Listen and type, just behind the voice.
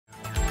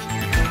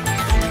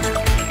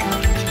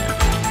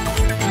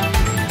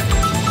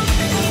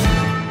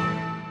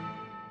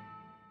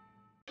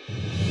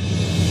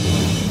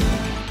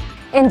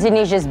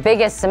Indonesia's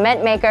biggest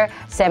cement maker,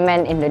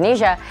 Semen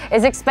Indonesia,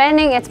 is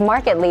expanding its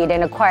market lead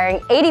in acquiring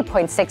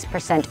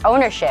 80.6%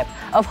 ownership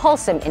of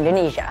Holcim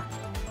Indonesia.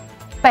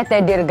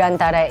 PT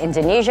Dirgantara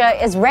Indonesia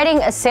is readying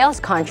a sales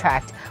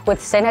contract with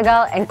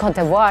Senegal and Cote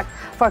d'Ivoire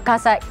for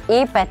Casa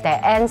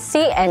IPTN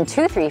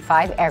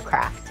CN235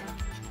 aircraft.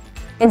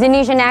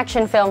 Indonesian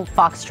action film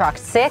Foxtrot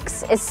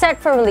Six is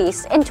set for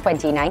release in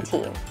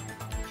 2019.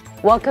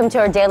 Welcome to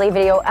our daily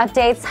video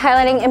updates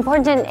highlighting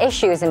important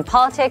issues in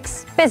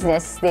politics,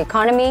 business, the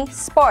economy,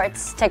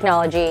 sports,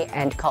 technology,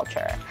 and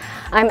culture.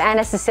 I'm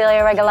Ana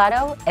Cecilia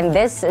Regalado, and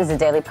this is a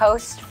daily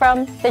post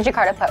from the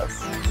Jakarta Post.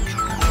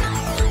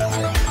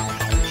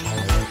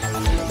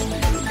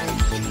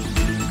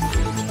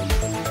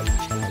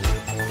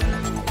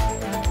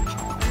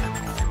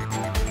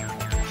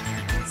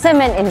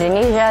 Semen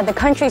Indonesia, the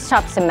country's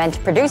top cement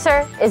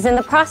producer, is in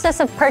the process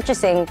of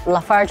purchasing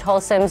Lafarge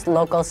Holcim's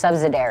local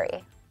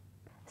subsidiary.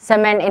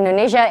 Semen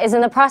Indonesia is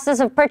in the process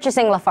of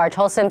purchasing Lafarge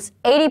Holcim's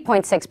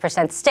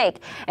 80.6%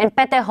 stake in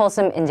PT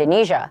Holcim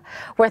Indonesia,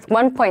 worth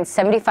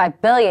 $1.75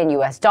 billion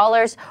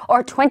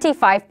or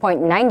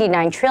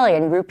 25.99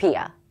 trillion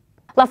rupiah.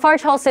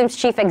 Lafarge Holcim's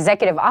chief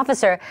executive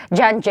officer,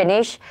 Jan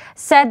Janisch,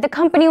 said the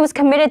company was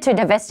committed to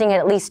divesting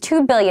at least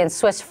 2 billion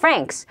Swiss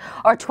francs,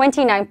 or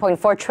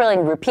 29.4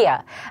 trillion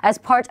rupiah, as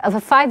part of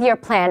a 5-year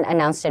plan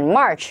announced in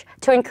March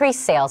to increase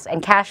sales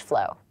and cash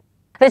flow.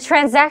 The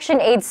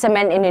transaction aids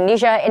Semen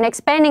Indonesia in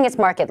expanding its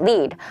market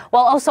lead,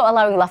 while also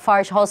allowing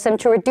Lafarge Holcim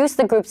to reduce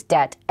the group's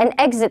debt and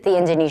exit the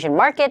Indonesian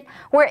market,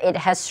 where it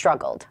has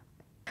struggled.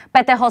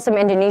 PT Holcim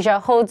Indonesia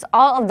holds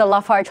all of the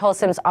Lafarge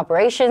Holcim's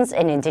operations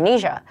in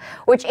Indonesia,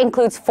 which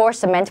includes 4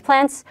 cement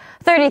plants,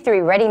 33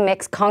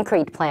 ready-mix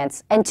concrete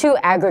plants, and 2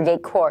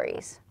 aggregate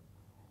quarries.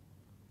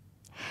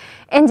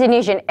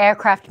 Indonesian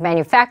aircraft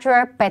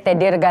manufacturer PT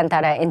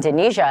Dirgantara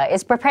Indonesia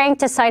is preparing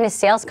to sign a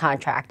sales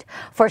contract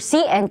for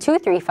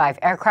CN235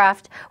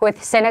 aircraft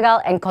with Senegal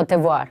and Cote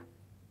d'Ivoire.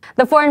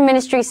 The Foreign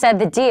Ministry said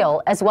the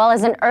deal, as well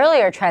as an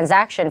earlier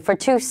transaction for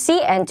 2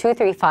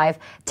 CN235-10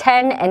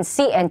 and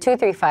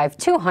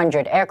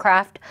CN235-200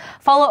 aircraft,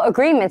 follow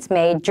agreements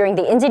made during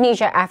the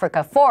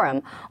Indonesia-Africa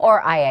Forum,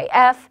 or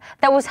IAF,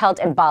 that was held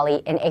in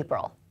Bali in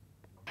April.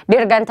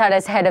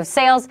 Dirgantara's head of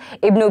sales,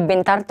 Ibnu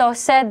Bintarto,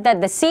 said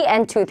that the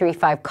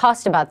CN235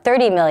 cost about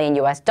 $30 million,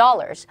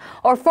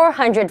 or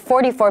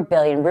 444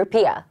 billion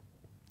rupiah.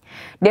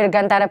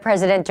 Dirgantara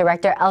President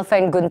Director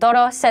Elfen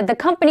Guntoro said the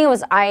company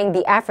was eyeing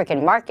the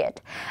African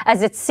market,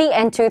 as its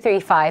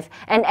CN235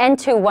 and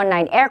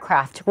N219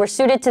 aircraft were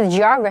suited to the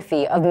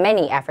geography of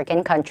many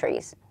African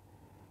countries.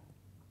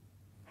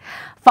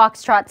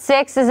 Foxtrot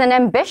Six is an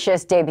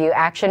ambitious debut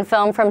action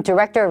film from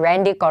director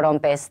Randy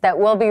Corompes that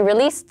will be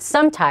released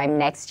sometime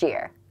next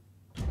year.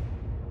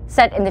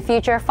 Set in the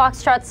future,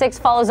 Foxtrot Six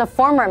follows a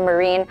former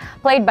Marine,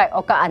 played by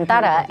Oka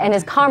Antara, and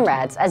his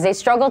comrades as they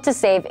struggle to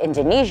save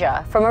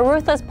Indonesia from a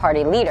ruthless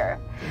party leader.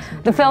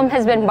 The film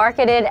has been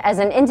marketed as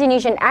an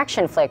Indonesian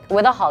action flick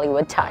with a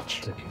Hollywood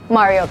touch.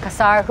 Mario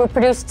Casar, who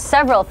produced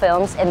several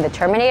films in the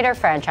Terminator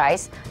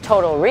franchise,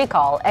 Total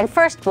Recall, and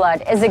First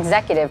Blood, is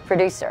executive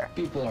producer.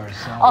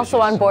 Also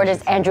on board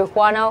is Andrew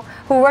Huano,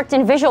 who worked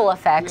in visual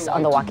effects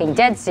on the Walking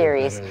Dead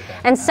series,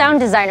 and sound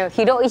designer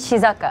Hiro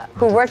Ishizaka,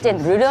 who worked in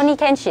Rurouni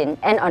Kenshin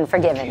and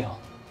Unforgiven.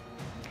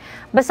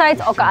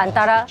 Besides Oka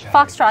Antara,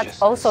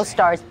 Foxtrot also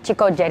stars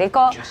Chico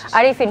Jericho,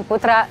 Arifin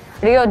Putra,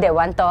 Rio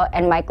Dewanto,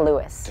 and Mike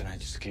Lewis.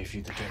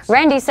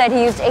 Randy said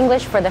he used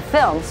English for the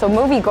film so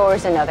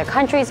moviegoers in other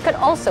countries could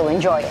also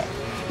enjoy it.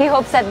 He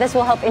hopes that this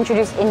will help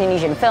introduce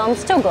Indonesian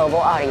films to a global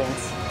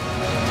audience.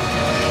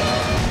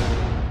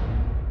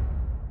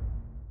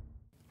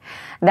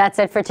 That's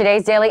it for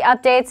today's daily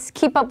updates.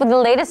 Keep up with the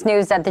latest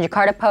news at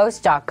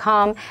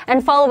thejakartapost.com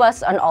and follow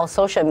us on all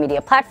social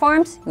media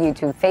platforms,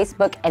 YouTube,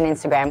 Facebook, and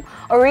Instagram,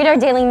 or read our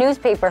daily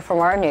newspaper for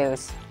more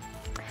news.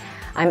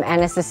 I'm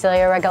Ana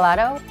Cecilia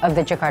Regalado of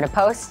the Jakarta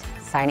Post,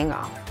 signing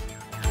off.